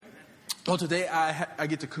Well, today I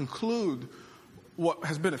get to conclude what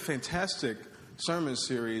has been a fantastic sermon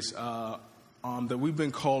series that we've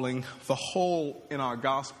been calling The Hole in Our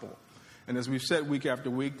Gospel. And as we've said week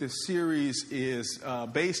after week, this series is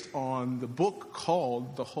based on the book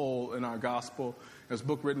called The Hole in Our Gospel. It's a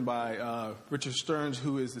book written by Richard Stearns,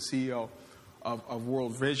 who is the CEO of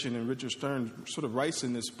World Vision. And Richard Stearns sort of writes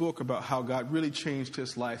in this book about how God really changed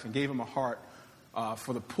his life and gave him a heart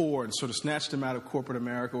for the poor and sort of snatched him out of corporate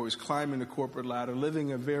America, where he was climbing the corporate ladder,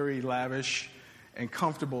 living a very lavish and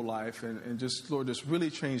comfortable life, and just, Lord, just really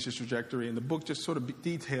changed his trajectory. And the book just sort of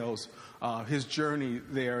details his journey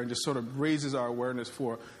there and just sort of raises our awareness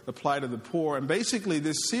for the plight of the poor. And basically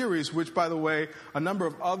this series, which, by the way, a number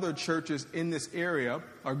of other churches in this area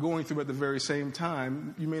are going through at the very same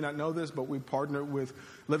time. You may not know this, but we partnered with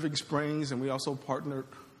Living Springs, and we also partnered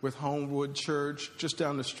with Homewood Church just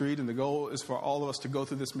down the street, and the goal is for all of us to go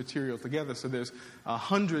through this material together. So there's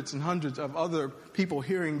hundreds and hundreds of other people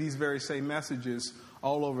hearing these very same messages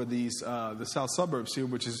all over the south suburbs here,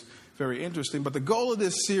 which is very interesting. But the goal of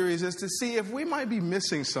this series is to see if we might be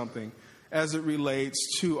missing something as it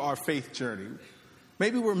relates to our faith journey.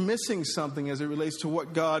 Maybe we're missing something as it relates to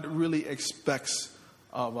what God really expects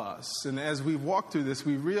of us. And as we walk through this,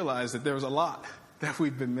 we realize that there's a lot that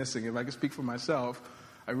we've been missing. If I can speak for myself,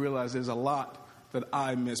 I realize there's a lot that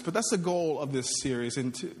I miss. But that's the goal of this series.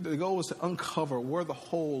 And the goal is to uncover where the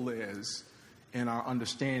hole is in our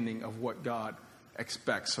understanding of what God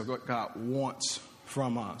expects or what God wants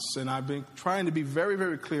from us. And I've been trying to be very,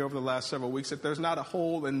 very clear over the last several weeks that there's not a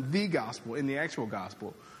hole in the gospel, in the actual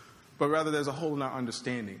gospel, but rather there's a hole in our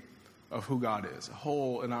understanding of who God is, a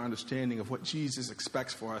hole in our understanding of what Jesus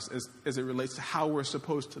expects for us as it relates to how we're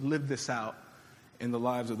supposed to live this out in the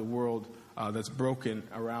lives of the world that's broken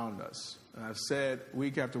around us. And I've said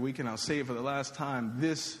week after week, and I'll say it for the last time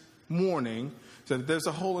this morning, that there's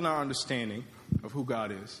a hole in our understanding of who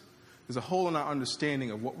God is. There's a hole in our understanding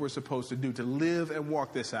of what we're supposed to do to live and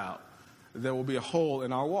walk this out. There will be a hole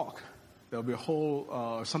in our walk. There'll be a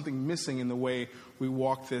hole, something missing in the way we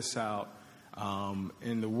walk this out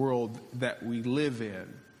in the world that we live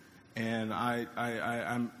in.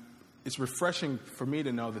 And it's refreshing for me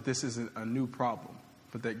to know that this isn't a new problem,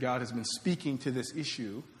 but that God has been speaking to this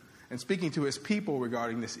issue and speaking to his people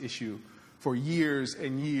regarding this issue for years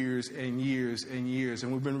and years and years and years.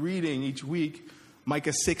 And we've been reading each week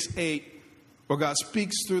Micah 6:8, where God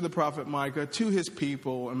speaks through the prophet Micah to his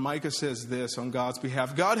people. And Micah says this on God's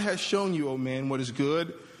behalf: God has shown you, O man, what is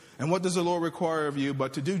good. And what does the Lord require of you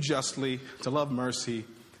but to do justly, to love mercy,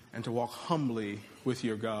 and to walk humbly with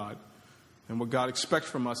your God? And what God expects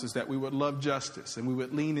from us is that we would love justice, and we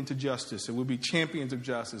would lean into justice, and we'd be champions of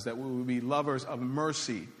justice, that we would be lovers of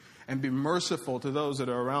mercy and be merciful to those that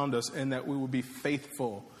are around us, and that we would be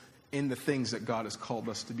faithful in the things that God has called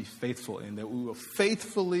us to be faithful in, that we will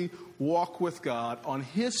faithfully walk with God on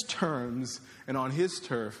his terms and on his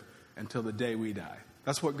turf until the day we die.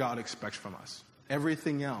 That's what God expects from us.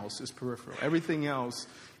 Everything else is peripheral. Everything else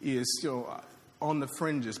is on the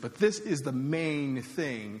fringes. But this is the main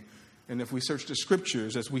thing. And if we search the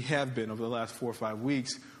scriptures, as we have been over the last 4 or 5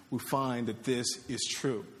 weeks, we find that this is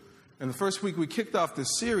true. And the first week we kicked off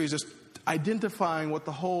this series just identifying what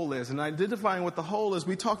the hole is. And identifying what the hole is,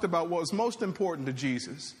 we talked about what was most important to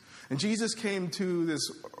Jesus. And Jesus came to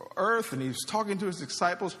this earth and he was talking to his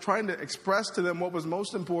disciples, trying to express to them what was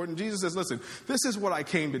most important. Jesus says, listen, this is what I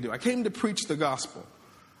came to do. I came to preach the gospel.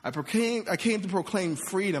 I came to proclaim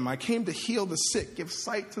freedom. I came to heal the sick, give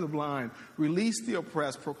sight to the blind, release the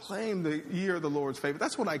oppressed, proclaim the year of the Lord's favor.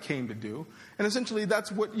 That's what I came to do. And essentially,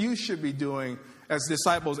 that's what you should be doing as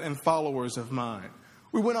disciples and followers of mine.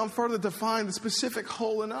 We went on further to find the specific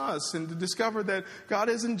hole in us and to discover that God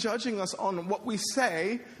isn't judging us on what we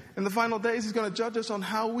say. In the final days, he's going to judge us on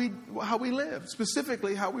how we live,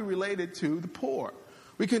 specifically how we related to the poor.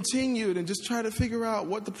 We continued and just tried to figure out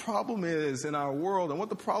what the problem is in our world and what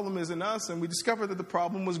the problem is in us. And we discovered that the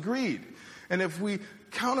problem was greed. And if we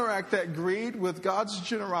counteract that greed with God's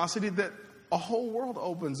generosity, that a whole world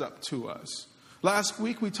opens up to us. Last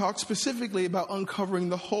week, we talked specifically about uncovering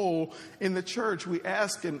the hole in the church. We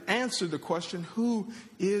asked and answered the question, who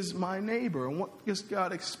is my neighbor? And what does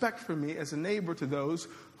God expect from me as a neighbor to those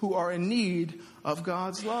who are in need of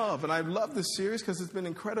God's love? And I love this series because it's been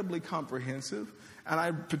incredibly comprehensive. And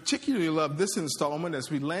I particularly love this installment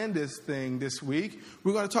as we land this thing this week.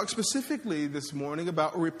 We're going to talk specifically this morning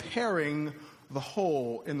about repairing the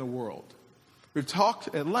hole in the world. We've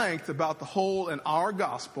talked at length about the hole in our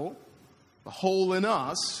gospel, the hole in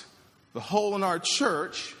us, the hole in our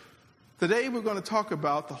church. Today we're going to talk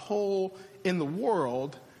about the hole in the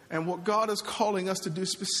world and what God is calling us to do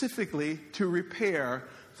specifically to repair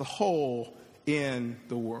the hole in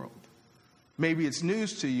the world. Maybe it's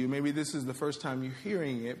news to you. Maybe this is the first time you're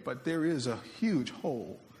hearing it, but there is a huge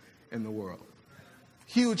hole in the world.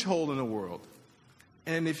 Huge hole in the world.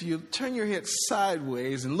 And if you turn your head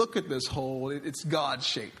sideways and look at this hole, it's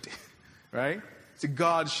God-shaped, right? It's a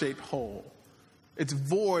God-shaped hole. It's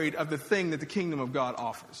void of the thing that the kingdom of God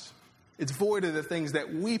offers. It's void of the things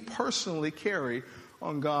that we personally carry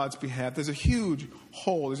on God's behalf. There's a huge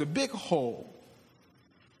hole. There's a big hole.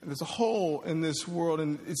 And there's a hole in this world,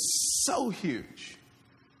 and it's so huge.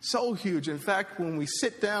 So huge. In fact, when we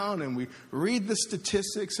sit down and we read the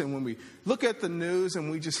statistics and when we look at the news and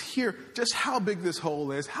we just hear just how big this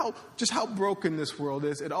hole is, just how broken this world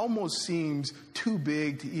is, it almost seems too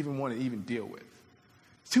big to even want to even deal with.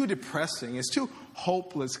 It's too depressing. It's too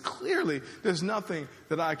hopeless. Clearly, there's nothing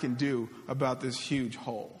that I can do about this huge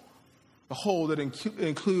hole. A hole that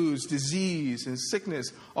includes disease and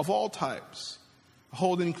sickness of all types. A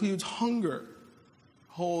hole that includes hunger.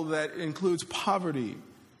 A hole that includes poverty.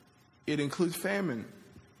 It includes famine.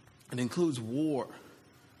 It includes war.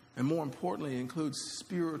 And more importantly, it includes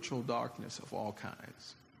spiritual darkness of all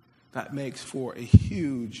kinds. That makes for a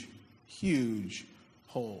huge, huge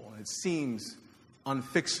hole. And it seems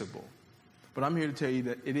unfixable. But I'm here to tell you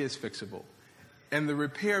that it is fixable. And the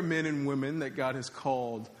repair men and women that God has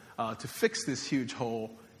called to fix this huge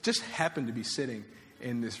hole just happen to be sitting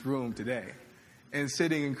in this room today. And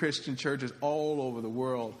sitting in Christian churches all over the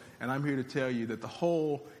world. And I'm here to tell you that the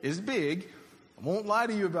hole is big. I won't lie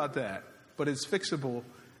to you about that. But it's fixable.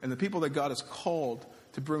 And the people that God has called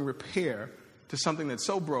to bring repair to something that's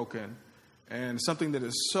so broken and something that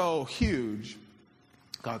is so huge,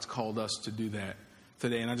 God's called us to do that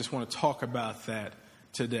today. And I just want to talk about that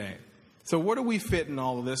today. So where do we fit in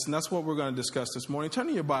all of this? And that's what we're going to discuss this morning. Turn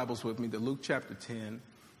in your Bibles with me to Luke chapter 10.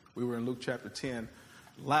 We were in Luke chapter 10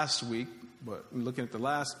 last week. But we're looking at the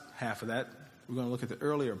last half of that. We're going to look at the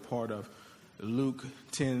earlier part of Luke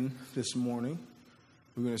 10 this morning.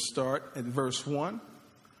 We're going to start at verse 1.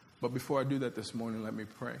 But before I do that this morning, let me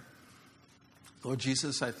pray. Lord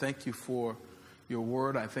Jesus, I thank you for your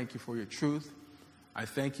word. I thank you for your truth. I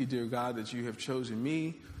thank you, dear God, that you have chosen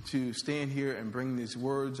me to stand here and bring these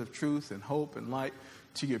words of truth and hope and light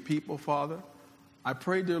to your people, Father. I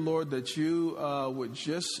pray, dear Lord, that you would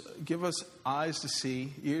just give us eyes to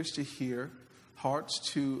see, ears to hear,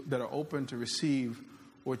 hearts that are open to receive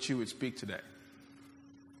what you would speak today.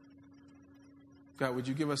 God, would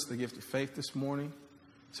you give us the gift of faith this morning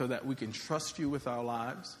so that we can trust you with our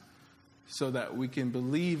lives, so that we can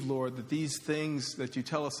believe, Lord, that these things that you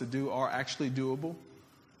tell us to do are actually doable,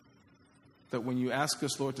 that when you ask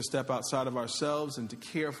us, Lord, to step outside of ourselves and to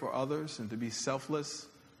care for others and to be selfless,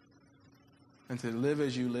 and to live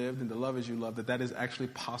as you lived and to love as you loved, that is actually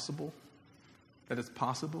possible. That it's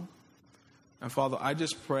possible. And Father, I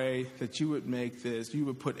just pray that you would make this, you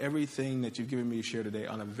would put everything that you've given me to share today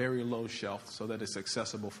on a very low shelf so that it's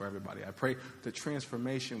accessible for everybody. I pray that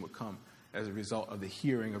transformation would come as a result of the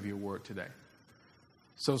hearing of your word today.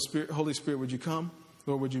 So Holy Spirit, would you come?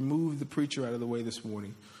 Lord, would you move the preacher out of the way this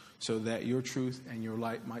morning so that your truth and your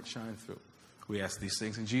light might shine through? We ask these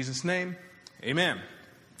things in Jesus' name. Amen.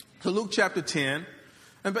 So Luke chapter 10,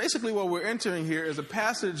 and basically what we're entering here is a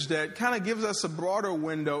passage that kind of gives us a broader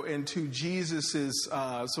window into Jesus's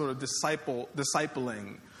sort of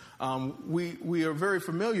discipling. We are very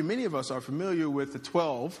familiar, many of us are familiar with the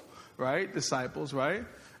 12, right, disciples, right?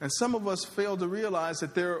 And some of us fail to realize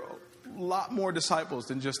that there are a lot more disciples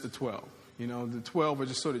than just the 12. You know, the 12 are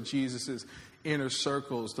just sort of Jesus's inner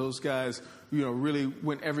circles. Those guys, really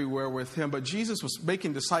went everywhere with him. But Jesus was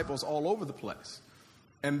making disciples all over the place.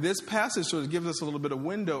 And this passage sort of gives us a little bit of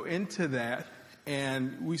window into that.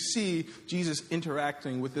 And we see Jesus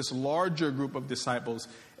interacting with this larger group of disciples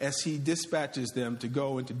as he dispatches them to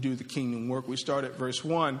go and to do the kingdom work. We start at verse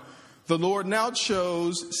 1. The Lord now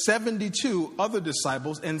chose 72 other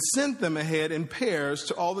disciples and sent them ahead in pairs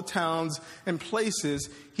to all the towns and places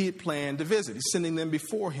he had planned to visit. He's sending them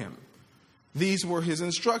before him. These were his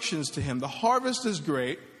instructions to him. The harvest is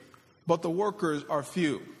great, but the workers are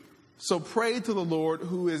few. So pray to the Lord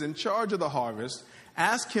who is in charge of the harvest.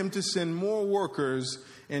 Ask him to send more workers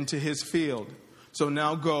into his field. So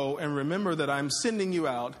now go and remember that I'm sending you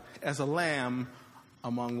out as a lamb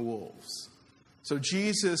among wolves. So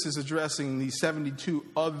Jesus is addressing these 72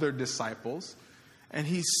 other disciples, and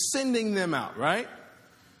he's sending them out, right?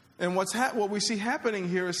 And what we see happening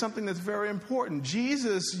here is something that's very important.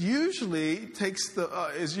 Jesus usually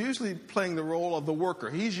is usually playing the role of the worker.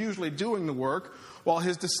 He's usually doing the work while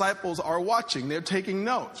his disciples are watching. They're taking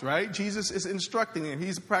notes, right? Jesus is instructing them.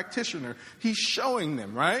 He's a practitioner. He's showing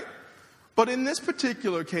them, right? But in this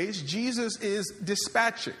particular case, Jesus is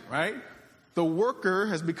dispatching, right? The worker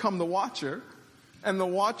has become the watcher, and the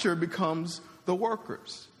watcher becomes the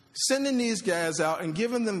workers. Sending these guys out and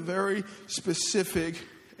giving them very specific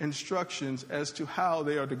instructions as to how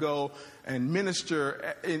they are to go and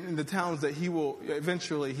minister in the towns that he will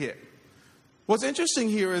eventually hit. What's interesting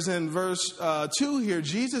here is in verse 2 here,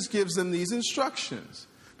 Jesus gives them these instructions.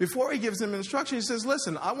 Before he gives them instruction, he says,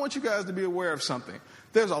 listen, I want you guys to be aware of something.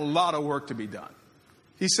 There's a lot of work to be done.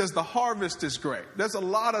 He says the harvest is great. There's a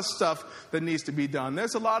lot of stuff that needs to be done.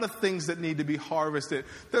 There's a lot of things that need to be harvested.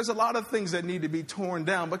 There's a lot of things that need to be torn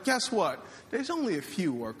down. But guess what? There's only a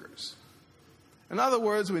few workers. In other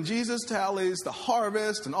words, when Jesus tallies the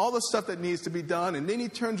harvest and all the stuff that needs to be done, and then he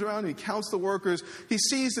turns around and he counts the workers, he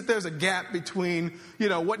sees that there's a gap between,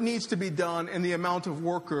 what needs to be done and the amount of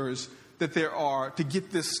workers that there are to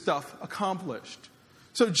get this stuff accomplished.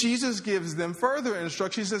 So Jesus gives them further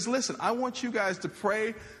instruction. He says, listen, I want you guys to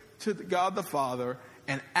pray to God the Father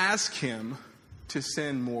and ask him to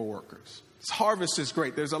send more workers. This harvest is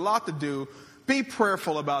great. There's a lot to do. Be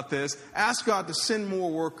prayerful about this. Ask God to send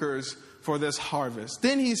more workers for this harvest.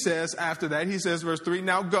 Then he says, after that, he says, verse 3,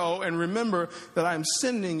 now go and remember that I'm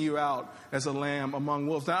sending you out as a lamb among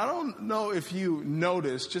wolves. Now, I don't know if you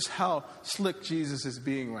notice just how slick Jesus is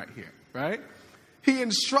being right here, right? He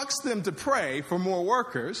instructs them to pray for more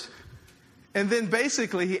workers, and then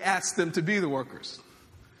basically he asks them to be the workers.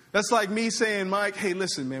 That's like me saying, Mike, hey,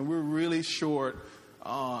 listen, man, we're really short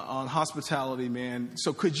on hospitality, man.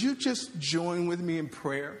 So could you just join with me in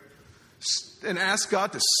prayer and ask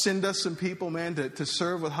God to send us some people, man, to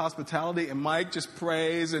serve with hospitality? And Mike just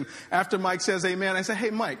prays. And after Mike says amen, I say,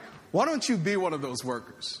 hey, Mike, why don't you be one of those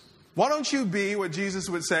workers? Why don't you be what Jesus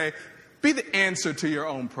would say, be the answer to your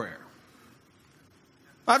own prayer?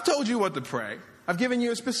 I've told you what to pray. I've given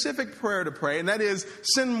you a specific prayer to pray, and that is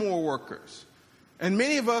send more workers. And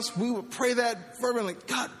many of us, we would pray that fervently.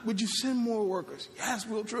 God, would you send more workers? Yes,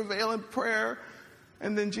 we'll travail in prayer.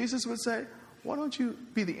 And then Jesus would say, why don't you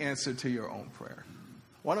be the answer to your own prayer?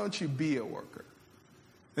 Why don't you be a worker?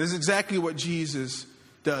 This is exactly what Jesus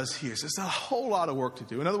does here. So it's a whole lot of work to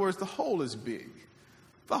do. In other words, the hole is big.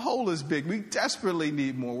 The hole is big. We desperately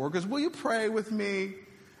need more workers. Will you pray with me?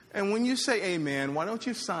 And when you say amen, why don't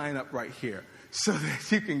you sign up right here so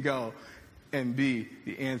that you can go and be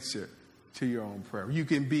the answer to your own prayer. You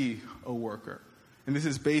can be a worker. And this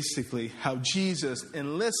is basically how Jesus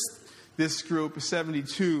enlists this group of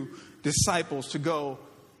 72 disciples to go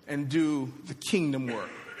and do the kingdom work.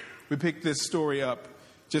 We pick this story up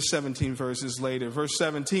just 17 verses later. Verse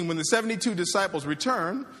 17, when the 72 disciples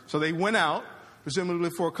returned, so they went out, presumably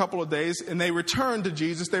for a couple of days, and they returned to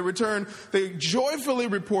Jesus. They joyfully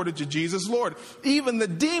reported to Jesus, Lord, even the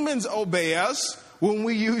demons obey us when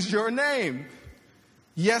we use your name.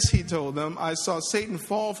 Yes, he told them, I saw Satan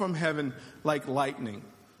fall from heaven like lightning.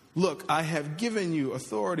 Look, I have given you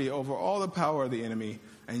authority over all the power of the enemy,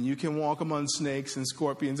 and you can walk among snakes and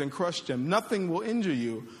scorpions and crush them. Nothing will injure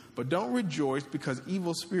you, but don't rejoice because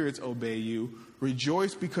evil spirits obey you.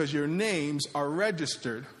 Rejoice because your names are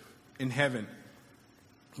registered in heaven.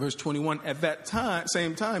 Verse 21, at that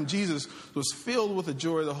same time, Jesus was filled with the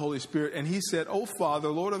joy of the Holy Spirit, and he said, O Father,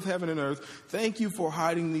 Lord of heaven and earth, thank you for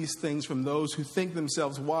hiding these things from those who think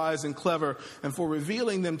themselves wise and clever, and for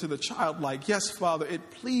revealing them to the childlike. Yes, Father, it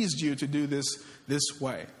pleased you to do this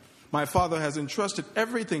way. My Father has entrusted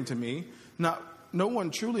everything to me. No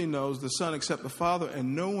one truly knows the Son except the Father,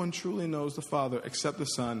 and no one truly knows the Father except the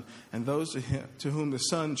Son, and those to whom the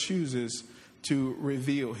Son chooses to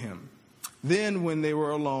reveal him. Then, when they were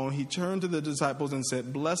alone, he turned to the disciples and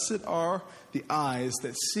said, Blessed are the eyes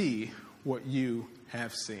that see what you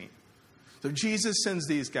have seen. So Jesus sends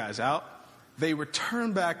these guys out. They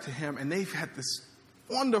return back to him, and they've had this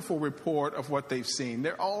wonderful report of what they've seen.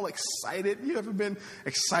 They're all excited. You ever been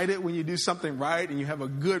excited when you do something right and you have a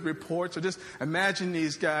good report? So just imagine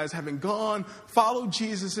these guys having gone, followed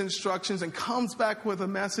Jesus' instructions, and comes back with a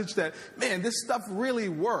message that, man, this stuff really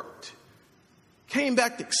worked. Came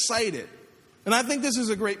back excited. And I think this is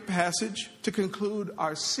a great passage to conclude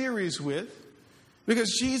our series with,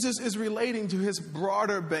 because Jesus is relating to his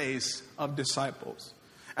broader base of disciples.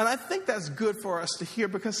 And I think that's good for us to hear,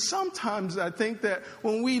 because sometimes I think that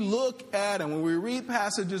when we look at and when we read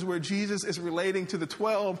passages where Jesus is relating to the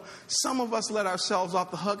 12, some of us let ourselves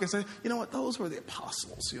off the hook and say, you know what, those were the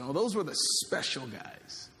apostles, those were the special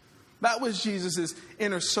guys. That was Jesus'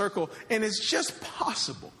 inner circle. And it's just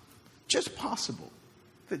possible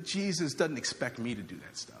that Jesus doesn't expect me to do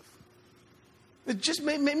that stuff. It just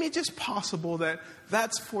maybe just possible that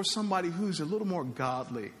that's for somebody who's a little more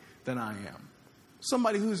godly than I am.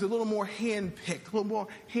 somebody who's a little more hand-picked, a little more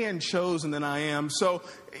hand-chosen than I am. So,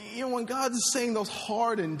 when God is saying those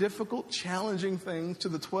hard and difficult, challenging things to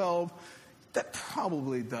the 12, that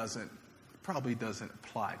probably doesn't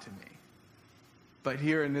apply to me. But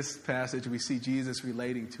here in this passage, we see Jesus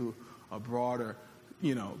relating to a broader,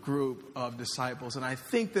 group of disciples. And I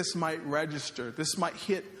think this might register. This might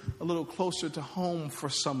hit a little closer to home for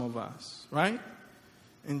some of us, right?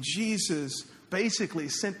 And Jesus basically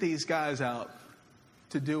sent these guys out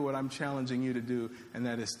to do what I'm challenging you to do, and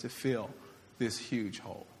that is to fill this huge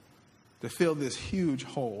hole. To fill this huge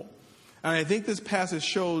hole. And I think this passage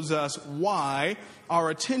shows us why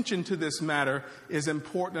our attention to this matter is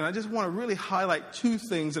important. And I just want to really highlight two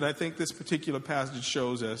things that I think this particular passage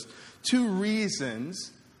shows us. Two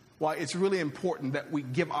reasons why it's really important that we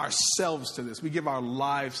give ourselves to this. We give our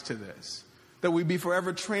lives to this. That we be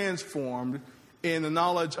forever transformed in the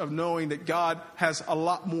knowledge of knowing that God has a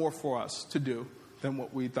lot more for us to do than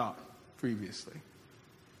what we thought previously.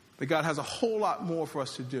 That God has a whole lot more for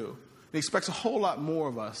us to do. He expects a whole lot more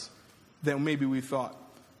of us than maybe we thought,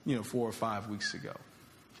 4 or 5 weeks ago.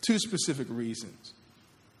 Two specific reasons.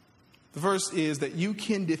 The first is that you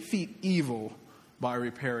can defeat evil by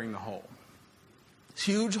repairing the hole. This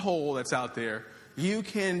huge hole that's out there, you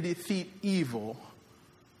can defeat evil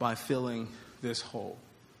by filling this hole.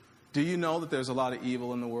 Do you know that there's a lot of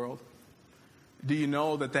evil in the world? Do you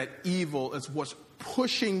know that evil is what's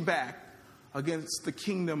pushing back against the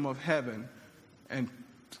kingdom of heaven and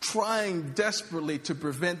trying desperately to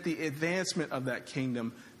prevent the advancement of that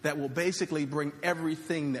kingdom that will basically bring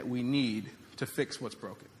everything that we need to fix what's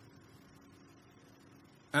broken?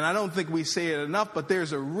 And I don't think we say it enough, but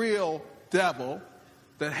there's a real devil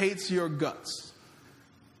that hates your guts,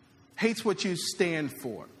 hates what you stand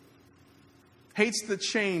for, hates the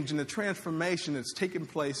change and the transformation that's taken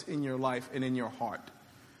place in your life and in your heart,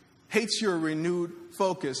 hates your renewed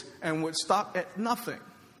focus, and would stop at nothing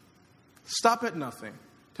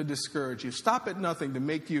to discourage you, stop at nothing to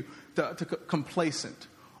make you complacent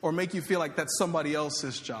or make you feel like that's somebody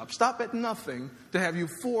else's job, stop at nothing to have you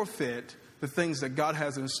forfeit the things that God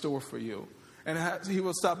has in store for you. And he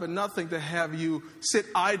will stop at nothing to have you sit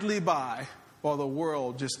idly by while the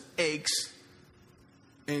world just aches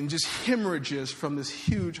and just hemorrhages from this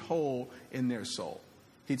huge hole in their soul.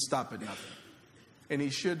 He'd stop at nothing. And he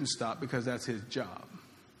shouldn't stop, because that's his job.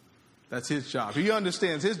 That's his job. He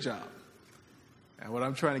understands his job. And what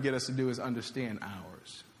I'm trying to get us to do is understand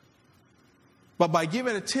ours. But by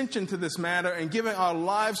giving attention to this matter and giving our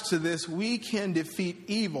lives to this, we can defeat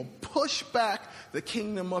evil, push back the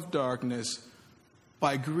kingdom of darkness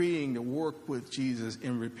by agreeing to work with Jesus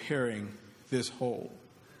in repairing this hole.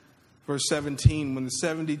 Verse 17, when the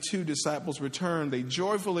 72 disciples returned, they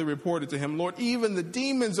joyfully reported to him, "Lord, even the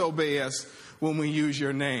demons obey us when we use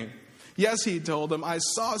your name." "Yes," he told them, "I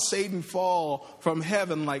saw Satan fall from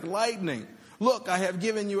heaven like lightning. Look, I have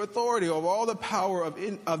given you authority over all the power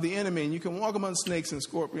of the enemy, and you can walk among snakes and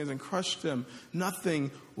scorpions and crush them.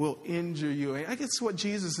 Nothing will injure you." And I guess what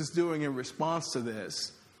Jesus is doing in response to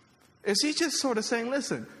this is he's just sort of saying,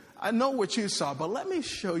 listen, I know what you saw, but let me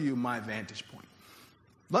show you my vantage point.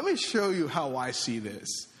 Let me show you how I see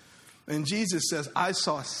this. And Jesus says, "I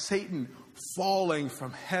saw Satan falling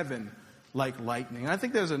from heaven like lightning." I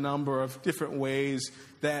think there's a number of different ways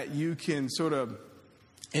that you can sort of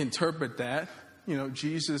interpret that.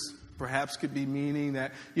 Jesus perhaps could be meaning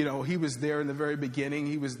that, he was there in the very beginning.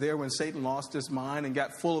 He was there when Satan lost his mind and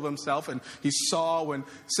got full of himself. And he saw when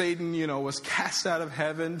Satan, was cast out of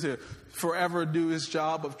heaven to forever do his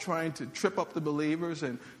job of trying to trip up the believers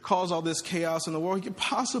and cause all this chaos in the world. He could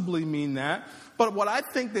possibly mean that. But what I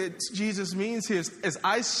think that Jesus means here is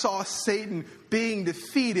I saw Satan being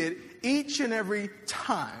defeated each and every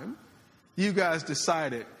time you guys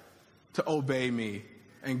decided to obey me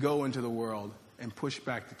and go into the world and push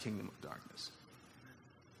back the kingdom of darkness.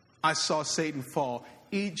 I saw Satan fall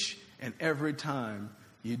each and every time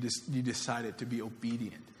you decided to be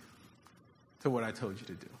obedient to what I told you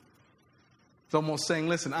to do. It's almost saying,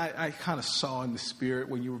 listen, I kind of saw in the spirit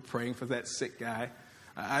when you were praying for that sick guy.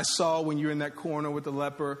 I saw when you were in that corner with the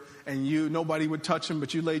leper and nobody would touch him,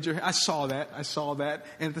 but you laid your hand. I saw that.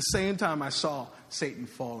 And at the same time, I saw Satan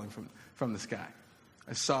falling from the sky.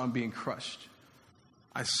 I saw him being crushed.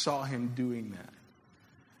 I saw him doing that.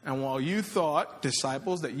 And while you thought,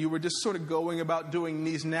 disciples, that you were just sort of going about doing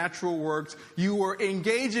these natural works, you were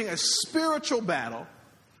engaging a spiritual battle,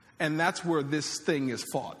 and that's where this thing is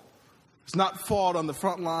fought. It's not fought on the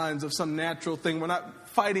front lines of some natural thing. We're not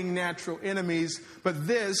fighting natural enemies, but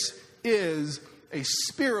this is a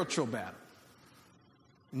spiritual battle.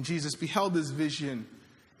 And Jesus beheld this vision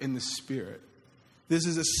in the spirit. This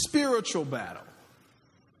is a spiritual battle.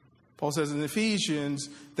 Paul says in Ephesians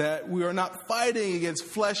that we are not fighting against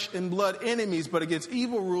flesh and blood enemies, but against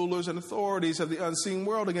evil rulers and authorities of the unseen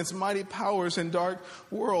world, against mighty powers in dark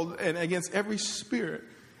world, and against every spirit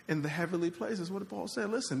in the heavenly places. What did Paul say?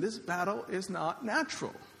 Listen, this battle is not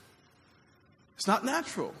natural. It's not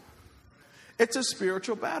natural. It's a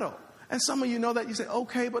spiritual battle. And some of you know that. You say,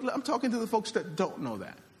 okay, but I'm talking to the folks that don't know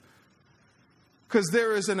that. Because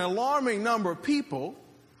there is an alarming number of people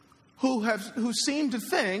who seem to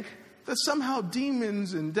think that somehow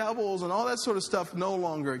demons and devils and all that sort of stuff no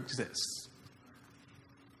longer exists.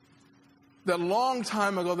 That a long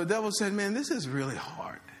time ago, the devil said, man, this is really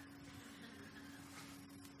hard.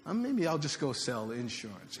 Maybe I'll just go sell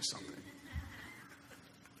insurance or something.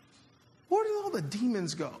 Where did all the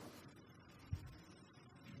demons go?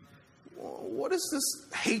 What is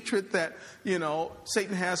this hatred that,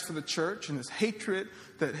 Satan has for the church, and this hatred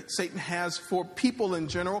that Satan has for people in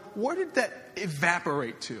general? Where did that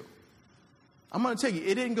evaporate to? I'm going to tell you,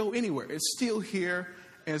 it didn't go anywhere. It's still here,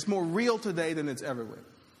 and it's more real today than it's ever been.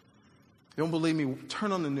 You don't believe me?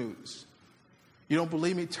 Turn on the news. You don't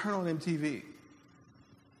believe me? Turn on MTV.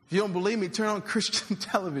 If you don't believe me? Turn on Christian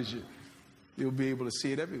television. You'll be able to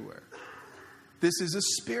see it everywhere. This is a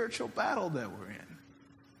spiritual battle that we're in.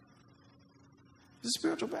 It's a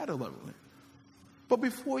spiritual battle that we're in. But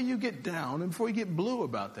before you get down and before you get blue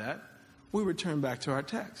about that, we return back to our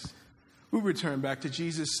text. We return back to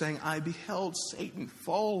Jesus saying, I beheld Satan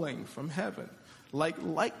falling from heaven like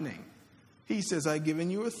lightning. He says, I've given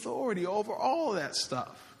you authority over all of that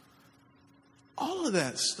stuff. All of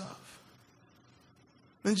that stuff.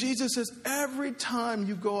 And Jesus says, every time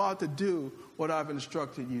you go out to do what I've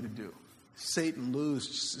instructed you to do, Satan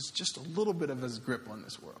loses just a little bit of his grip on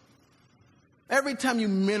this world. Every time you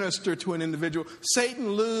minister to an individual, Satan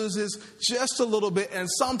loses just a little bit and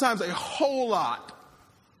sometimes a whole lot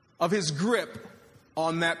of his grip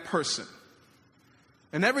on that person.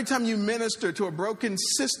 And every time you minister to a broken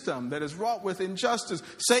system that is wrought with injustice,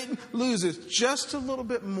 Satan loses just a little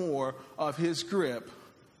bit more of his grip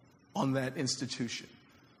on that institution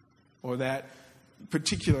or that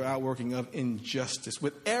particular outworking of injustice.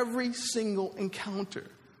 With every single encounter,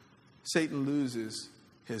 Satan loses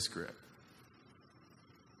his grip.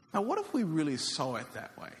 Now, what if we really saw it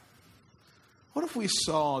that way? What if we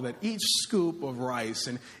saw that each scoop of rice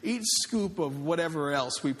and each scoop of whatever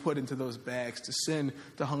else we put into those bags to send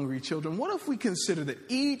to hungry children, what if we consider that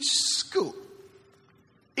each scoop,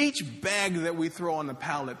 each bag that we throw on the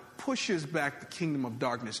pallet pushes back the kingdom of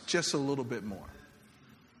darkness just a little bit more?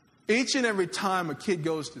 Each and every time a kid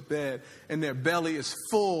goes to bed and their belly is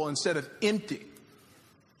full instead of empty,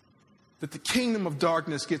 that the kingdom of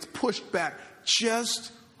darkness gets pushed back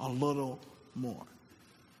just a little more.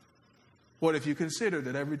 What if you consider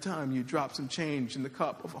that every time you drop some change in the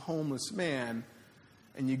cup of a homeless man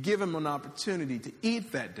and you give him an opportunity to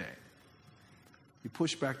eat that day, you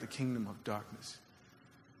push back the kingdom of darkness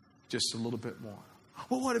just a little bit more?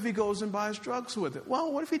 Well, what if he goes and buys drugs with it?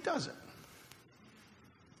 Well, what if he doesn't?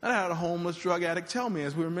 I had a homeless drug addict tell me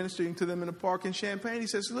as we were ministering to them in a park in Champaign. He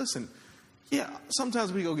says, listen, yeah,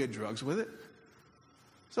 sometimes we go get drugs with it.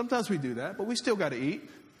 Sometimes we do that, but we still got to eat.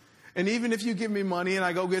 And even if you give me money and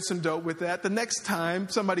I go get some dope with that, the next time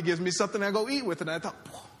somebody gives me something, I go eat with it. And I thought,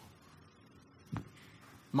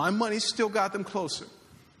 my money still got them closer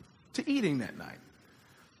to eating that night.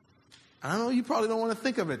 I know you probably don't want to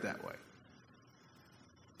think of it that way.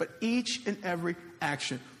 But each and every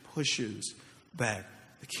action pushes back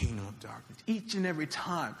the kingdom of darkness. Each and every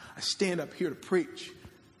time I stand up here to preach,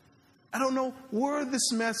 I don't know where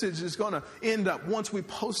this message is going to end up once we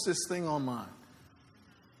post this thing online.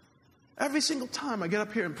 Every single time I get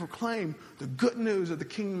up here and proclaim the good news of the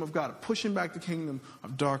kingdom of God, pushing back the kingdom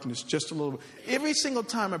of darkness just a little bit. Every single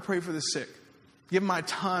time I pray for the sick, give my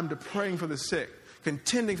time to praying for the sick,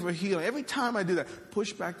 contending for healing. Every time I do that,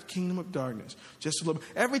 push back the kingdom of darkness just a little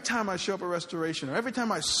bit. Every time I show up at restoration, or every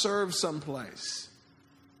time I serve someplace,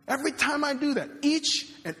 every time I do that,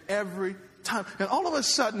 each and every time. And all of a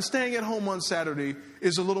sudden, staying at home on Saturday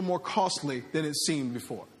is a little more costly than it seemed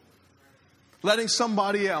before. Letting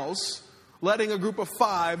somebody else, letting a group of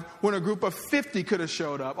 5 when a group of 50 could have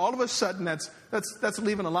showed up, all of a sudden that's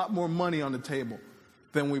leaving a lot more money on the table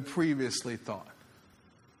than we previously thought.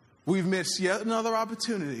 We've missed yet another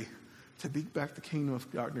opportunity to beat back the kingdom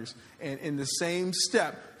of darkness and in the same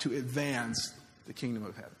step to advance the kingdom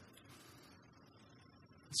of heaven.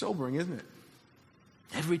 It's sobering, isn't it?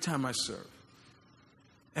 Every time I serve,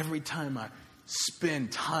 every time I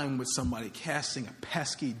spend time with somebody casting a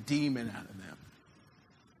pesky demon out of them,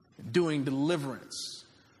 doing deliverance,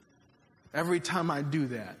 every time I do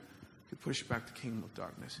that, you push back the kingdom of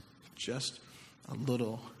darkness just a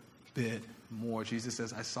little bit more. Jesus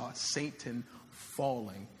says, I saw Satan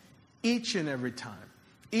falling each and every time,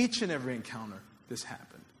 each and every encounter this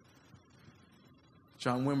happened.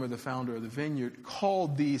 John Wimber, the founder of the Vineyard,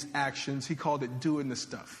 called these actions, he called it doing the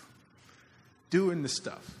stuff. Doing the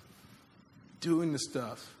stuff. Doing the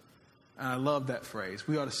stuff. And I love that phrase.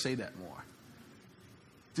 We ought to say that more.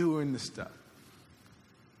 Doing the stuff.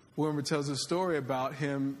 Wimber tells a story about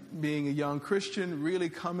him being a young Christian, really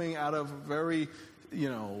coming out of a very,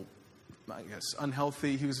 I guess,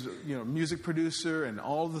 unhealthy. He was, a music producer and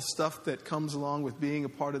all the stuff that comes along with being a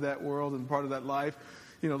part of that world and part of that life.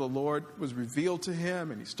 The Lord was revealed to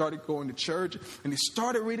him, and he started going to church, and he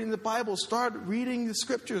started reading the Bible, started reading the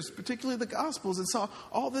scriptures, particularly the Gospels, and saw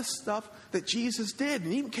all this stuff that Jesus did.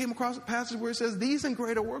 And he even came across a passage where it says, these and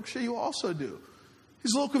greater works shall you also do.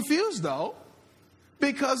 He's a little confused, though,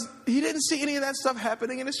 because he didn't see any of that stuff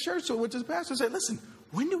happening in his church. So what his pastor said, listen,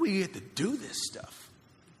 when do we get to do this stuff?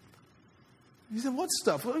 He said, what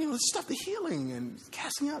stuff? Well, the stuff, the healing and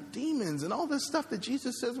casting out demons and all this stuff that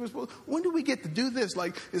Jesus says we're supposed to. When do we get to do this?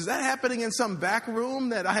 Like, is that happening in some back room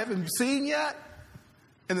that I haven't seen yet?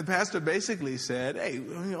 And the pastor basically said, hey,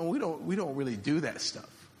 we don't really do that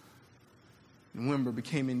stuff. And Wimber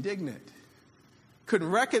became indignant. Couldn't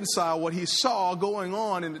reconcile what he saw going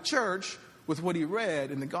on in the church with what he read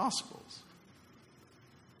in the Gospels.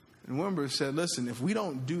 And Wimber said, listen, if we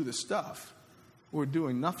don't do the stuff, we're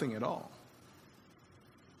doing nothing at all.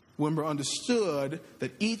 Wimber understood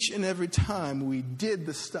that each and every time we did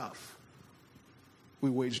the stuff, we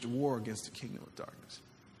waged a war against the kingdom of darkness.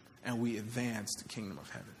 And we advanced the kingdom of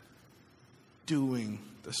heaven. Doing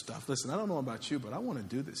the stuff. Listen, I don't know about you, but I want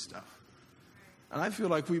to do this stuff. And I feel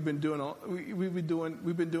like we've been doing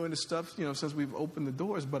this stuff, since we've opened the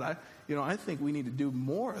doors. But I think we need to do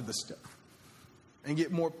more of the stuff and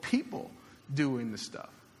get more people doing the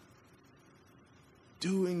stuff.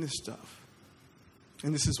 Doing the stuff.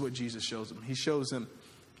 And this is what Jesus shows them. He shows them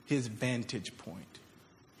his vantage point.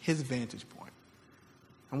 His vantage point.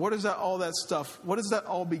 And what does that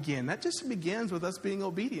all begin? That just begins with us being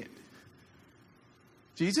obedient.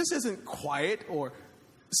 Jesus isn't quiet or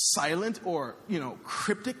silent or,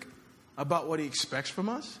 cryptic about what he expects from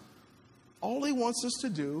us. All he wants us to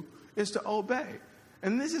do is to obey.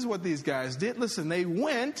 And this is what these guys did. Listen, they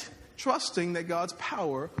went trusting that God's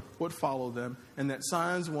power would follow them and that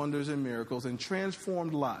signs, wonders, and miracles and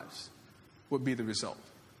transformed lives would be the result.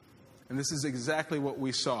 And this is exactly what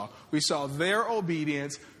we saw. We saw their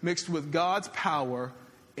obedience mixed with God's power,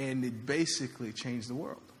 and it basically changed the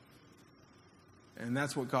world. And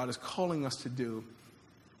that's what God is calling us to do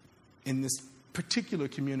in this particular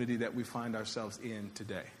community that we find ourselves in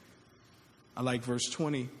today. I like verse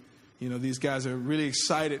 20. These guys are really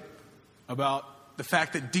excited about the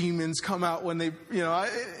fact that demons come out when they,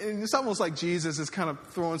 and it's almost like Jesus is kind of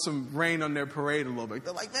throwing some rain on their parade a little bit.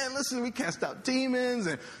 They're like, man, listen, we cast out demons,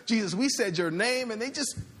 and Jesus, we said your name, and they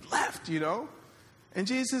just left, And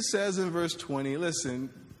Jesus says in verse 20, listen,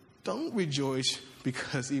 don't rejoice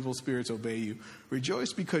because evil spirits obey you.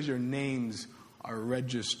 Rejoice because your names are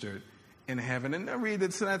registered in heaven. And I read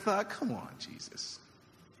this and I thought, come on, Jesus.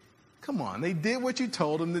 Come on. They did what you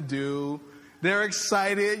told them to do. They're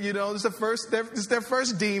excited, it's their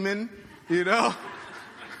first demon, The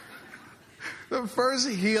first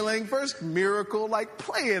healing, first miracle, like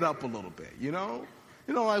play it up a little bit,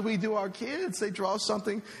 like we do our kids. They draw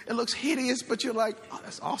something, it looks hideous, but you're like, oh,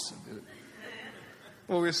 that's awesome, dude.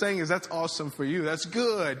 What we're saying is that's awesome for you. That's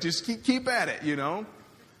good. Just keep at it,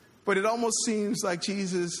 But it almost seems like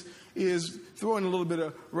Jesus is throwing a little bit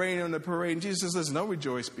of rain on the parade. And Jesus says, listen, don't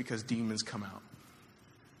rejoice because demons come out.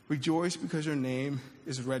 Rejoice because your name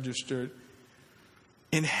is registered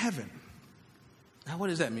in heaven. Now, what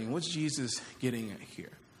does that mean? What's Jesus getting at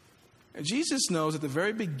here? And Jesus knows at the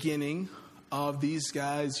very beginning of these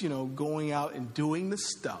guys, going out and doing the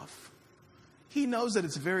stuff, he knows that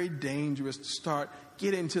it's very dangerous to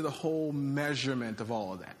get into the whole measurement of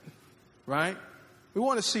all of that, right? We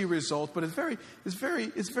want to see results, but it's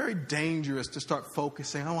very dangerous to start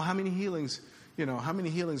focusing on how many healings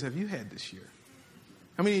have you had this year?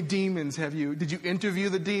 How many demons did you interview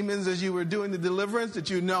the demons as you were doing the deliverance? Did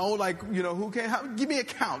you know, who came? Give me a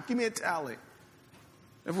count. Give me a tally.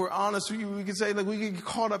 If we're honest, we could say, we get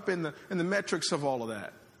caught up in the metrics of all of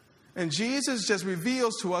that. And Jesus just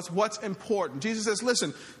reveals to us what's important. Jesus says,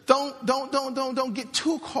 listen, don't get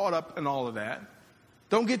too caught up in all of that.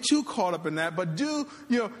 Don't get too caught up in that, but do,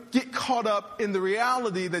 get caught up in the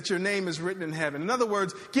reality that your name is written in heaven. In other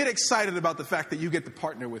words, get excited about the fact that you get to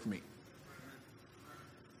partner with me.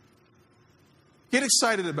 Get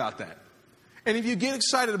excited about that. And if you get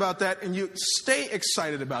excited about that and you stay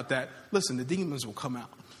excited about that, listen, the demons will come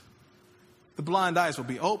out. the blind eyes will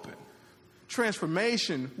be open.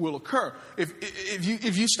 Transformation will occur.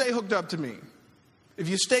 If you stay hooked up to me, if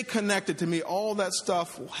you stay connected to me, all that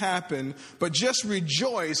stuff will happen. But just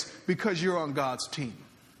rejoice because you're on God's team.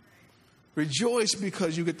 Rejoice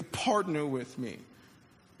because you get to partner with me.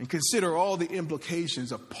 And consider all the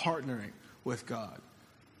implications of partnering with God.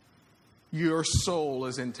 Your soul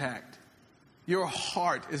is intact. Your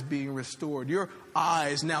heart is being restored. Your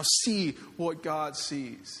eyes now see what God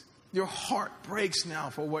sees. Your heart breaks now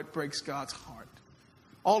for what breaks God's heart.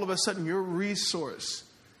 All of a sudden, your resource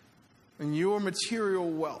and your material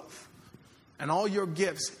wealth and all your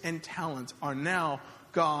gifts and talents are now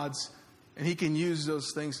God's, and He can use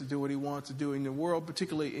those things to do what He wants to do in the world,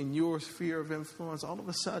 particularly in your sphere of influence. All of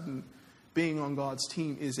a sudden, being on God's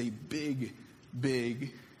team is a big,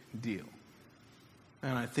 big deal.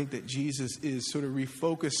 And I think that Jesus is sort of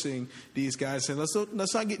refocusing these guys, saying,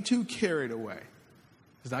 let's not get too carried away.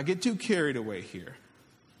 Let's not get too carried away here.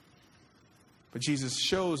 But Jesus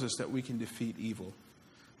shows us that we can defeat evil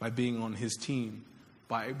by being on His team,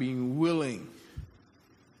 by being willing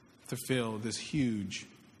to fill this huge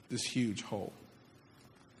hole.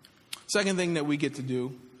 Second thing that we get to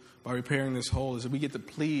do by repairing this hole is that we get to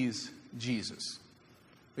please Jesus.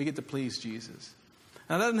 We get to please Jesus.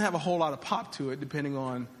 Now, that doesn't have a whole lot of pop to it, depending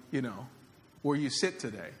on, where you sit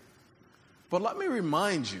today. But let me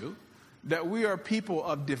remind you that we are people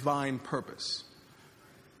of divine purpose.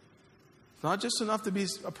 It's not just enough to be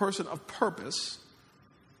a person of purpose,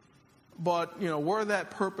 but, where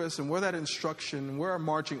that purpose and where that instruction and where our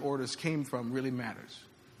marching orders came from really matters.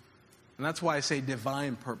 And that's why I say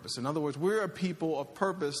divine purpose. In other words, we're a people of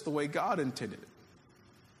purpose the way God intended it.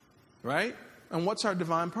 Right? And what's our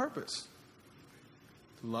divine purpose?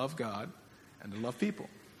 To love God and to love people.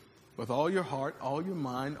 With all your heart, all your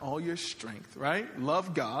mind, all your strength. Right?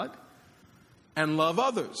 Love God and love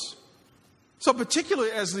others. So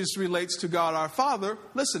particularly as this relates to God our Father,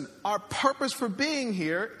 listen, our purpose for being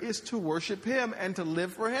here is to worship Him and to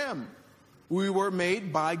live for Him. We were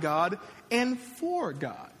made by God and for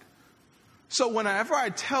God. So whenever I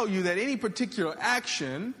tell you that any particular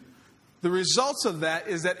action, the results of that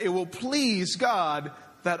is that it will please God,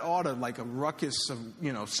 that ought to, like a ruckus of,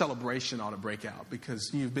 celebration ought to break out,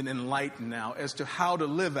 because you've been enlightened now as to how to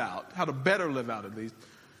better live out at least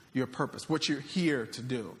your purpose, what you're here to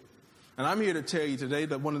do. And I'm here to tell you today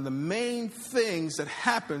that one of the main things that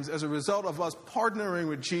happens as a result of us partnering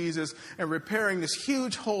with Jesus and repairing this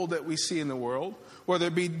huge hole that we see in the world, whether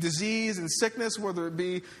it be disease and sickness, whether it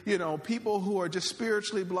be, people who are just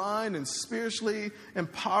spiritually blind and spiritually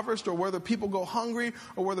impoverished, or whether people go hungry,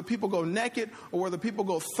 or whether people go naked, or whether people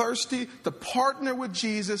go thirsty, to partner with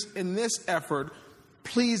Jesus in this effort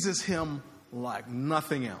pleases Him like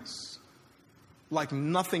nothing else. Like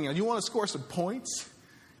nothing else. You want to score some points?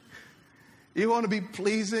 You want to be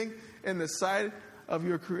pleasing in the sight of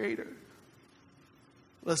your Creator?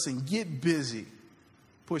 Listen, get busy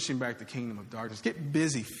pushing back the kingdom of darkness. Get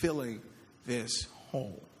busy filling this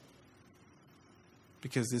hole,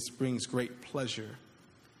 because this brings great pleasure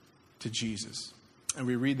to Jesus. And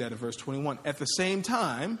we read that in verse 21. At the same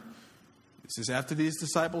time, this is after these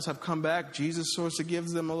disciples have come back, Jesus sort of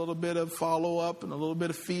gives them a little bit of follow-up and a little bit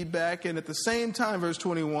of feedback. And at the same time, verse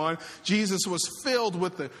 21, Jesus was filled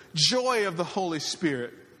with the joy of the Holy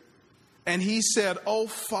Spirit. And He said, "O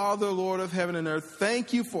Father, Lord of heaven and earth,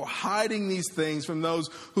 thank You for hiding these things from those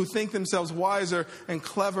who think themselves wiser and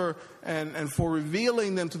clever, and for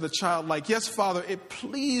revealing them to the childlike. Yes, Father, it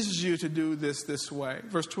pleased You to do this way."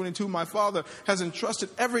 Verse 22, "My Father has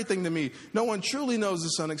entrusted everything to Me. No one truly knows the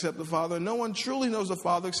Son except the Father. No one truly knows the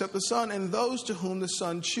Father except the Son, and those to whom the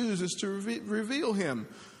Son chooses to reveal Him."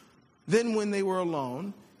 Then when they were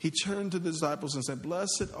alone, He turned to the disciples and said,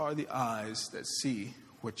 "Blessed are the eyes that see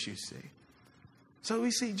what You see." So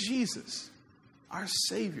we see Jesus, our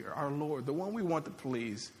Savior, our Lord, the one we want to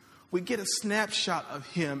please. We get a snapshot of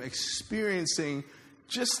Him experiencing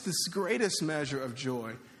just this greatest measure of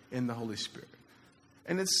joy in the Holy Spirit.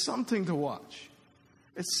 And it's something to watch.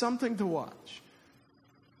 It's something to watch.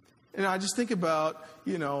 And I just think about,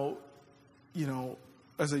 as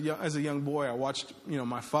a young boy, I watched,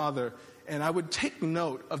 my father, and I would take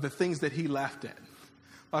note of the things that he laughed at.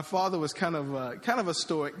 My father was kind of a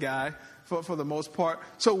stoic guy for the most part.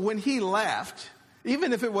 So when he laughed,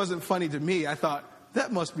 even if it wasn't funny to me, I thought,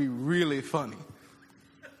 that must be really funny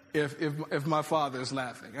if my father is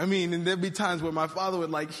laughing. I mean, and there'd be times where my father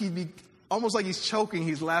would he'd be almost like he's choking,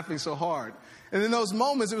 he's laughing so hard. And in those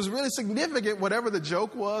moments, it was really significant, whatever the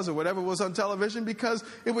joke was or whatever was on television, because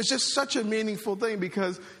it was just such a meaningful thing,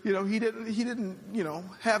 because, he didn't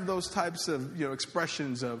have those types of,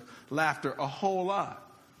 expressions of laughter a whole lot.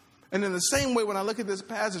 And in the same way, when I look at this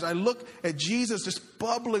passage, I look at Jesus just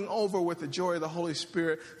bubbling over with the joy of the Holy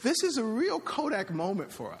Spirit. This is a real Kodak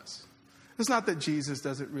moment for us. It's not that Jesus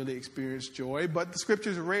doesn't really experience joy, but the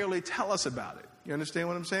scriptures rarely tell us about it. You understand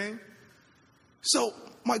what I'm saying? So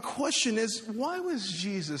my question is, why was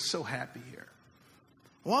Jesus so happy here?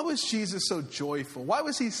 Why was Jesus so joyful? Why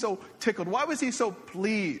was he so tickled? Why was he so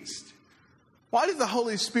pleased? Why did the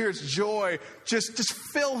Holy Spirit's joy just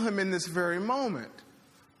fill him in this very moment?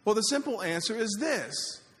 Well, the simple answer is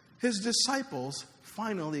this. His disciples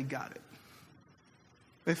finally got it.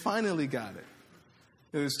 They finally got it.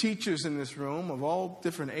 There's teachers in this room of all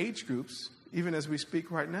different age groups, even as we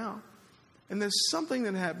speak right now. And there's something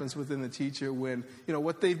that happens within the teacher when,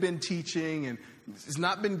 what they've been teaching and it's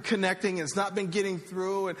not been connecting, and it's not been getting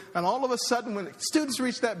through. And all of a sudden, when students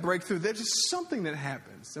reach that breakthrough, there's just something that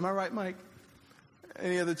happens. Am I right, Mike?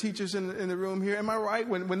 Any other teachers in the room here? Am I right?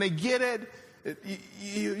 When they get it,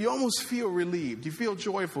 you almost feel relieved. You feel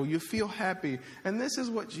joyful. You feel happy. And this is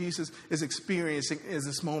what Jesus is experiencing in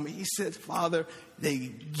this moment. He says, Father, they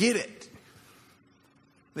get it.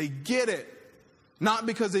 They get it. Not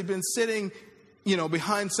because they've been sitting,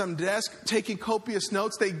 behind some desk taking copious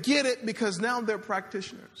notes. They get it because now they're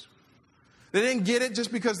practitioners. They didn't get it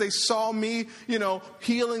just because they saw me,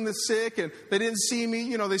 healing the sick, and they didn't see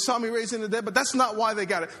me, they saw me raising the dead, but that's not why they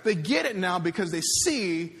got it. They get it now because they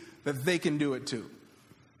see that they can do it too.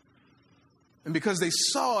 And because they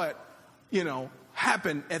saw it,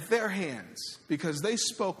 happen at their hands, because they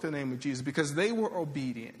spoke the name of Jesus, because they were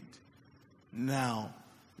obedient, now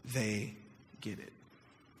they get it.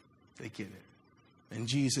 They get it. And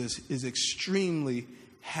Jesus is extremely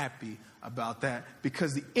happy about that,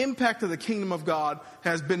 because the impact of the kingdom of God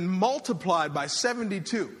has been multiplied by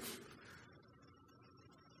 72.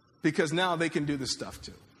 Because now they can do this stuff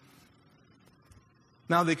too.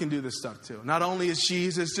 Now they can do this stuff too. Not only is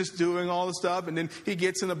Jesus just doing all the stuff, and then he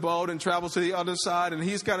gets in a boat and travels to the other side, and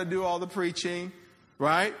he's got to do all the preaching,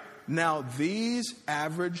 right? Now these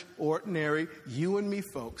average, ordinary, you and me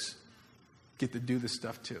folks get to do this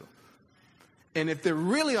stuff too. And if they're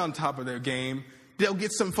really on top of their game, they'll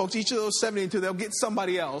get some folks, each of those 72, they'll get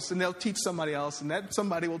somebody else, and they'll teach somebody else, and that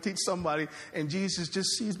somebody will teach somebody. And Jesus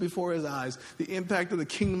just sees before his eyes the impact of the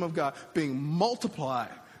kingdom of God being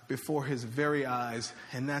multiplied before his very eyes.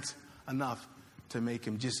 And that's enough to make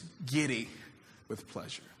him just giddy with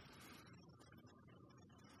pleasure.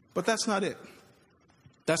 But that's not it.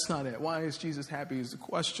 That's not it. Why is Jesus happy is the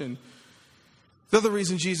question. The other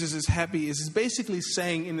reason Jesus is happy is he's basically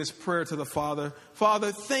saying in this prayer to the Father,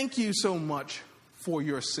 Father, thank you so much for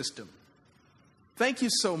your system. Thank you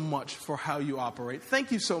so much for how you operate.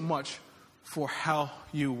 Thank you so much for how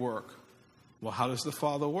you work. Well, how does the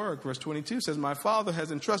Father work? Verse 22 says, my Father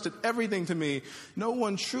has entrusted everything to me. No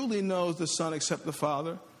one truly knows the Son except the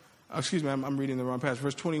Father. Excuse me, I'm reading the wrong passage.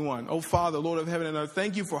 Verse 21. Oh, Father, Lord of heaven and earth,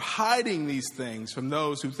 thank you for hiding these things from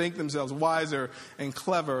those who think themselves wiser and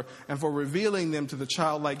clever, and for revealing them to the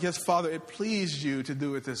childlike. Yes, Father, it pleased you to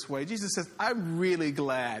do it this way. Jesus says, I'm really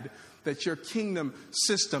glad that your kingdom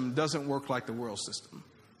system doesn't work like the world system.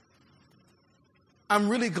 I'm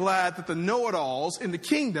really glad that the know-it-alls in the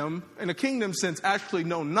kingdom sense, actually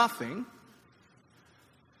know nothing.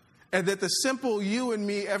 And that the simple you and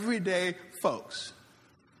me everyday folks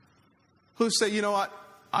who say, you know what,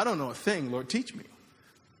 I don't know a thing, Lord, teach me.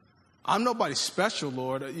 I'm nobody special,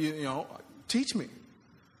 Lord, teach me.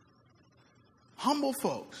 Humble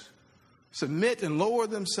folks submit and lower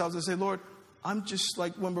themselves and say, Lord, I'm just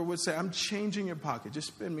like Wimber would say, I'm changing your pocket. Just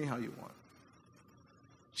spend me how you want.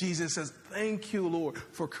 Jesus says, thank you, Lord,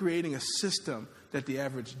 for creating a system that the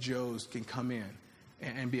average Joes can come in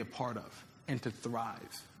and be a part of and to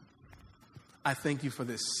thrive. I thank you for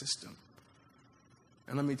this system.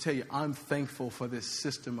 And let me tell you, I'm thankful for this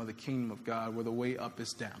system of the kingdom of God where the way up is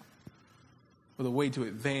down. Where the way to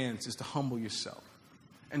advance is to humble yourself.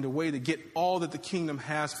 And the way to get all that the kingdom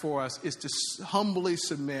has for us is to humbly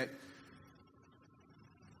submit.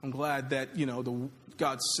 I'm glad that,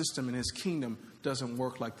 God's system and his kingdom doesn't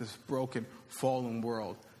work like this broken, fallen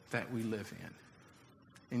world that we live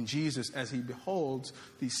in. And Jesus, as he beholds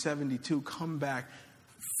these 72 come back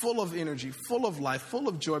full of energy, full of life, full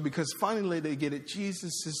of joy, because finally they get it.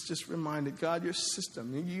 Jesus is just reminded, God, your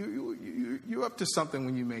system, you're up to something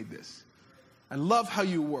when you made this. I love how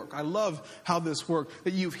you work. I love how this works,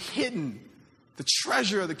 that you've hidden the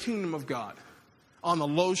treasure of the kingdom of God on the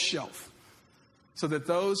low shelf so that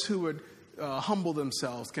those who would humble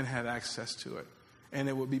themselves can have access to it. And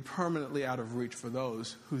it would be permanently out of reach for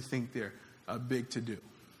those who think they're big to do.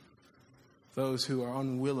 Those who are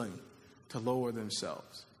unwilling to lower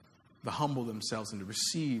themselves to humble themselves and to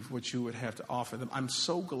receive what you would have to offer them. I'm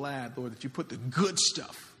so glad, Lord, that you put the good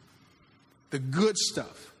stuff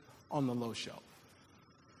on the low shelf.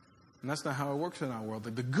 And that's not how it works in our world.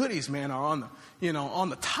 The goodies, man, are on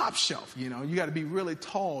the top shelf. You got to be really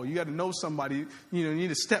tall. You got to know somebody. You need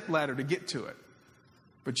a step ladder to get to it.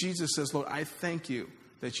 But Jesus says, Lord, I thank you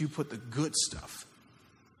that you put the good stuff,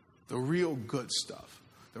 the real good stuff,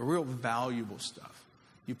 the real valuable stuff.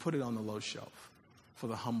 You put it on the low shelf for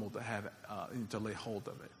the humble to have to lay hold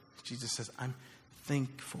of it. Jesus says, I'm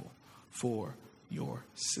thankful for your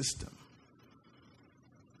system.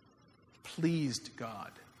 Pleased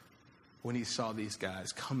God when he saw these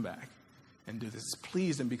guys come back and do this. It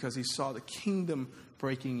pleased him because he saw the kingdom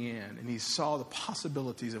breaking in, and he saw the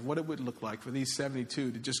possibilities of what it would look like for these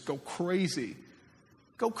 72 to just go crazy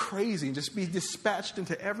and just be dispatched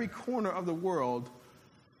into every corner of the world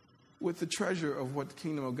with the treasure of what the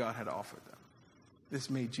kingdom of God had offered them. This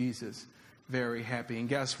made Jesus very happy. And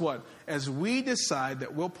guess what? As we decide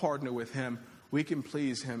that we'll partner with him, we can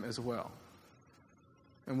please him as well.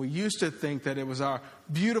 And we used to think that it was our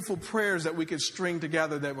beautiful prayers that we could string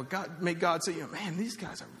together that would make God say, man, these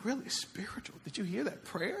guys are really spiritual. Did you hear that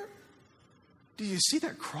prayer? Did you see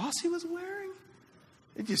that cross he was wearing?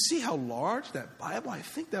 Did you see how large that Bible? I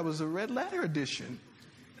think that was a red letter edition.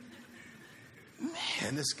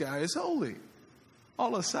 Man, this guy is holy.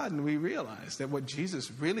 All of a sudden, we realize that what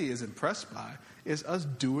Jesus really is impressed by is us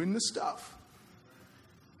doing the stuff.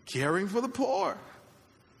 Caring for the poor,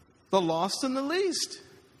 the lost and the least,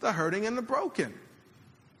 the hurting and the broken.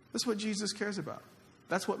 That's what Jesus cares about.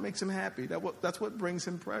 That's what makes him happy. That's what brings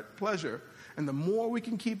him pleasure. And the more we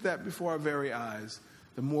can keep that before our very eyes,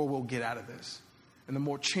 the more we'll get out of this. And the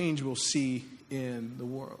more change we'll see in the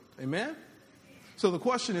world. Amen? So the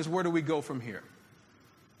question is, where do we go from here?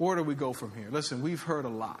 Where do we go from here? Listen, we've heard a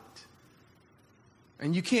lot.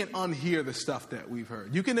 And you can't unhear the stuff that we've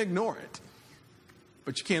heard. You can ignore it,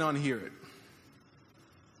 but you can't unhear it.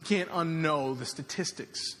 You can't unknow the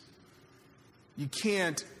statistics. You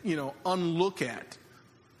can't, unlook at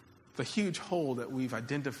the huge hole that we've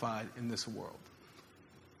identified in this world.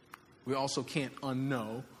 We also can't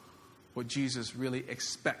unknow what Jesus really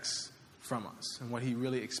expects from us and what he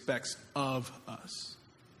really expects of us.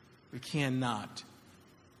 We cannot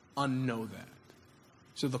unknow that.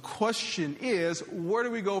 So the question is, where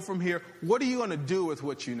do we go from here? What are you going to do with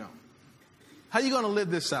what you know? How are you going to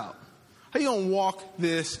live this out? How are you going to walk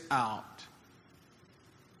this out?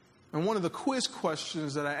 And one of the quiz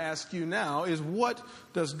questions that I ask you now is, what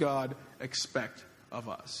does God expect of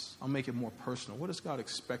us? I'll make it more personal. What does God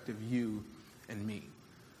expect of you and me?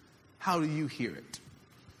 How do you hear it?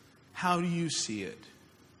 How do you see it?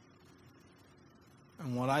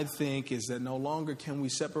 And what I think is that no longer can we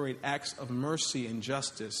separate acts of mercy and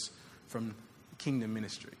justice from kingdom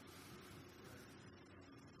ministry.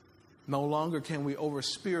 No longer can we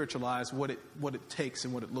over-spiritualize what it takes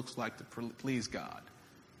and what it looks like to please God.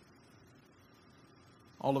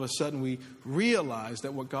 All of a sudden we realize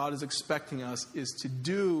that what God is expecting us is to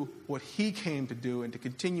do what he came to do and to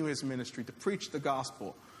continue his ministry, to preach the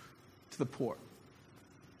gospel to the poor.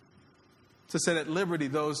 To set at liberty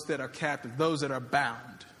those that are captive, those that are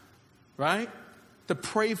bound. Right? To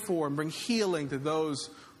pray for and bring healing to those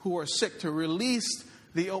who are sick, to release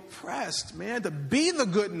the oppressed, man, to be the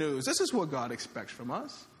good news. This is what God expects from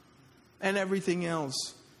us. And everything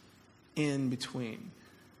else in between.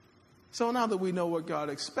 So now that we know what God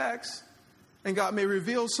expects, and God may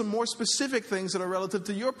reveal some more specific things that are relative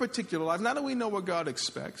to your particular life, now that we know what God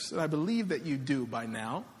expects, and I believe that you do by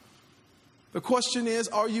now, the question is,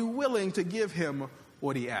 are you willing to give him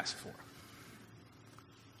what he asked for?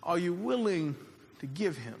 Are you willing to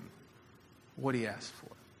give him what he asked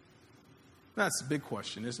for? That's a big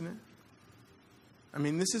question, isn't it? I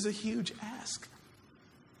mean, this is a huge ask.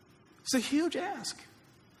 It's a huge ask.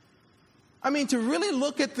 I mean, to really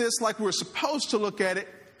look at this like we're supposed to look at it,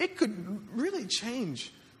 it could really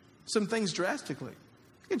change some things drastically.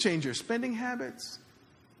 It can change your spending habits.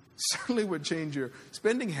 Certainly would change your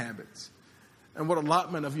spending habits. And what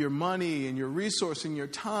allotment of your money and your resource and your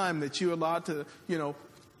time that you allow to,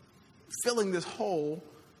 filling this hole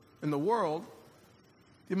in the world.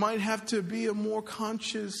 You might have to be a more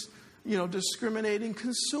conscious, discriminating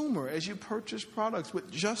consumer as you purchase products with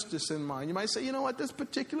justice in mind. You might say, this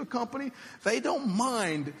particular company, they don't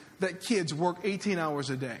mind that kids work 18 hours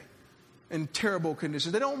a day in terrible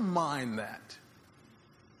conditions. They don't mind that.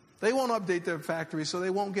 They won't update their factory, so they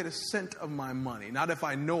won't get a cent of my money. Not if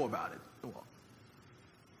I know about it. Well,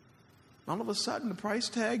 all of a sudden, the price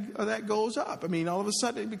tag of that goes up. I mean, all of a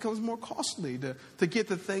sudden, it becomes more costly to get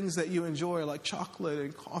the things that you enjoy, like chocolate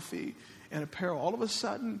and coffee and apparel. All of a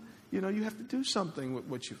sudden, you have to do something with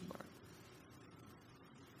what you've learned.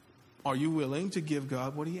 Are you willing to give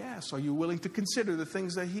God what he asks? Are you willing to consider the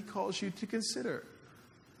things that he calls you to consider?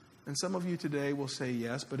 And some of you today will say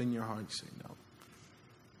yes, but in your heart you say no.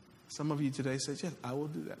 Some of you today say, yes, I will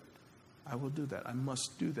do that. I will do that. I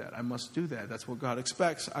must do that. I must do that. That's what God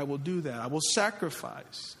expects. I will do that. I will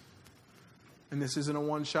sacrifice. And this isn't a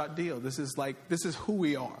one-shot deal. This is who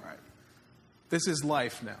we are. Right? This is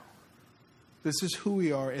life now. This is who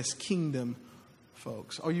we are as kingdom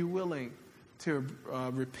folks. Are you willing to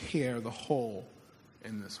repair the hole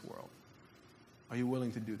in this world? Are you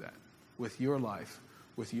willing to do that with your life,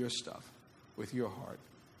 with your stuff, with your heart?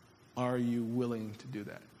 Are you willing to do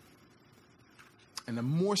that? And the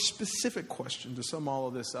more specific question to sum all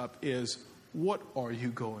of this up is, what are you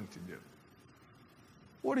going to do?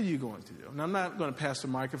 What are you going to do? Now, I'm not going to pass the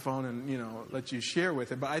microphone and, let you share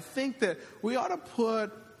with it, but I think that we ought to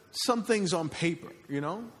put some things on paper,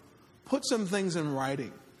 Put some things in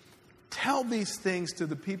writing. Tell these things to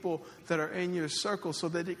the people that are in your circle so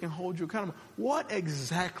that they can hold you accountable. What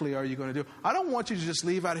exactly are you going to do? I don't want you to just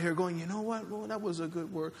leave out of here going, you know what? Well, that was a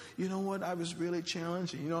good word. You know what? I was really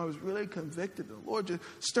challenged. I was really convicted. The Lord just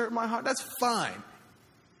stirred my heart. That's fine.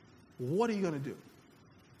 What are you going to do?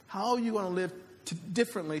 How are you going to live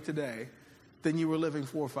differently today than you were living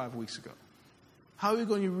 4 or 5 weeks ago? How are you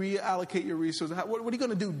going to reallocate your resources? What are you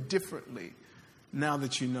going to do differently now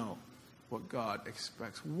that you know what God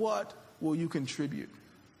expects? What will you contribute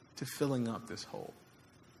to filling up this hole?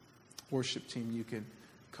 Worship team, you can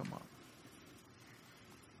come up.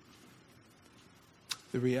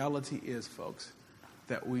 The reality is, folks,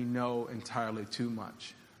 that we know entirely too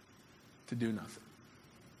much to do nothing.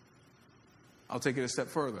 I'll take it a step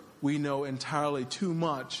further. We know entirely too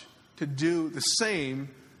much to do the same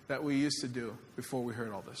that we used to do before we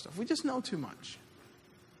heard all this stuff. We just know too much.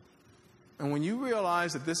 And when you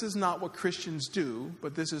realize that this is not what Christians do,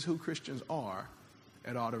 but this is who Christians are,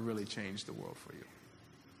 it ought to really change the world for you.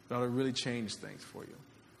 It ought to really change things for you.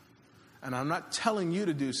 And I'm not telling you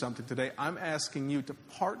to do something today. I'm asking you to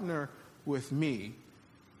partner with me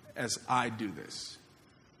as I do this.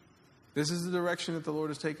 This is the direction that the Lord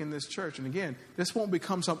has taken this church. And again, this won't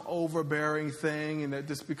become some overbearing thing and that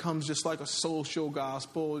this becomes just like a social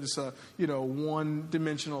gospel, just a,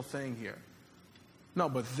 one-dimensional thing here. No,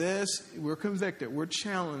 but this, we're convicted, we're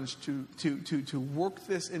challenged to work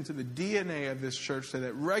this into the DNA of this church so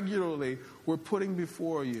that regularly we're putting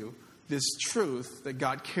before you this truth that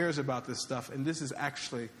God cares about this stuff, and this is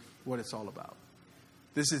actually what it's all about.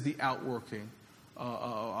 This is the outworking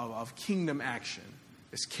of kingdom action.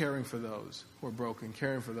 It's caring for those who are broken,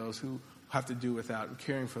 caring for those who have to do without, and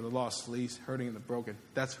caring for the lost, least, hurting, and the broken.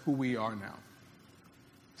 That's who we are now.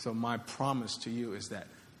 So my promise to you is that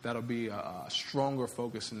that'll be a stronger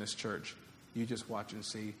focus in this church. You just watch and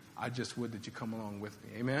see. I just would that you come along with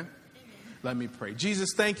me. Amen? Amen. Let me pray. Jesus,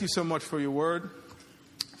 thank you so much for your word.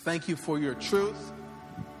 Thank you for your truth.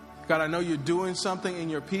 God, I know you're doing something in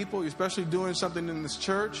your people. You're especially doing something in this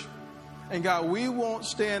church. And God, we won't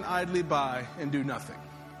stand idly by and do nothing.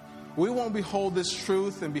 We won't behold this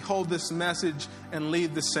truth and behold this message and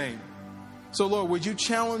leave the same. So, Lord, would you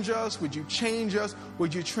challenge us? Would you change us?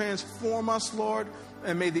 Would you transform us, Lord?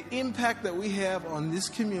 And may the impact that we have on this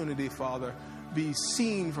community, Father, be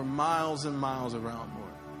seen for miles and miles around,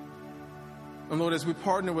 Lord. And Lord, as we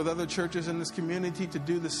partner with other churches in this community to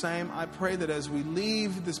do the same, I pray that as we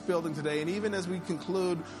leave this building today, and even as we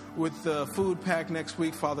conclude with the food pack next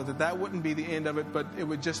week, Father, that wouldn't be the end of it, but it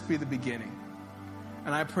would just be the beginning.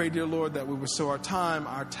 And I pray, dear Lord, that we would sow our time,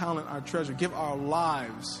 our talent, our treasure, give our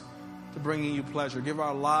lives to bringing you pleasure. Give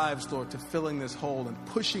our lives, Lord, to filling this hole and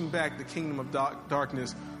pushing back the kingdom of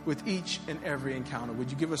darkness with each and every encounter.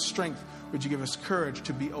 Would you give us strength? Would you give us courage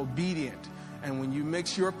to be obedient? And when you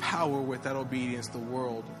mix your power with that obedience, the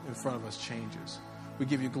world in front of us changes. We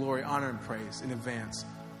give you glory, honor, and praise in advance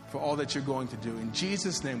for all that you're going to do. In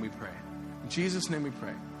Jesus' name we pray. In Jesus' name we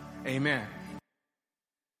pray. Amen.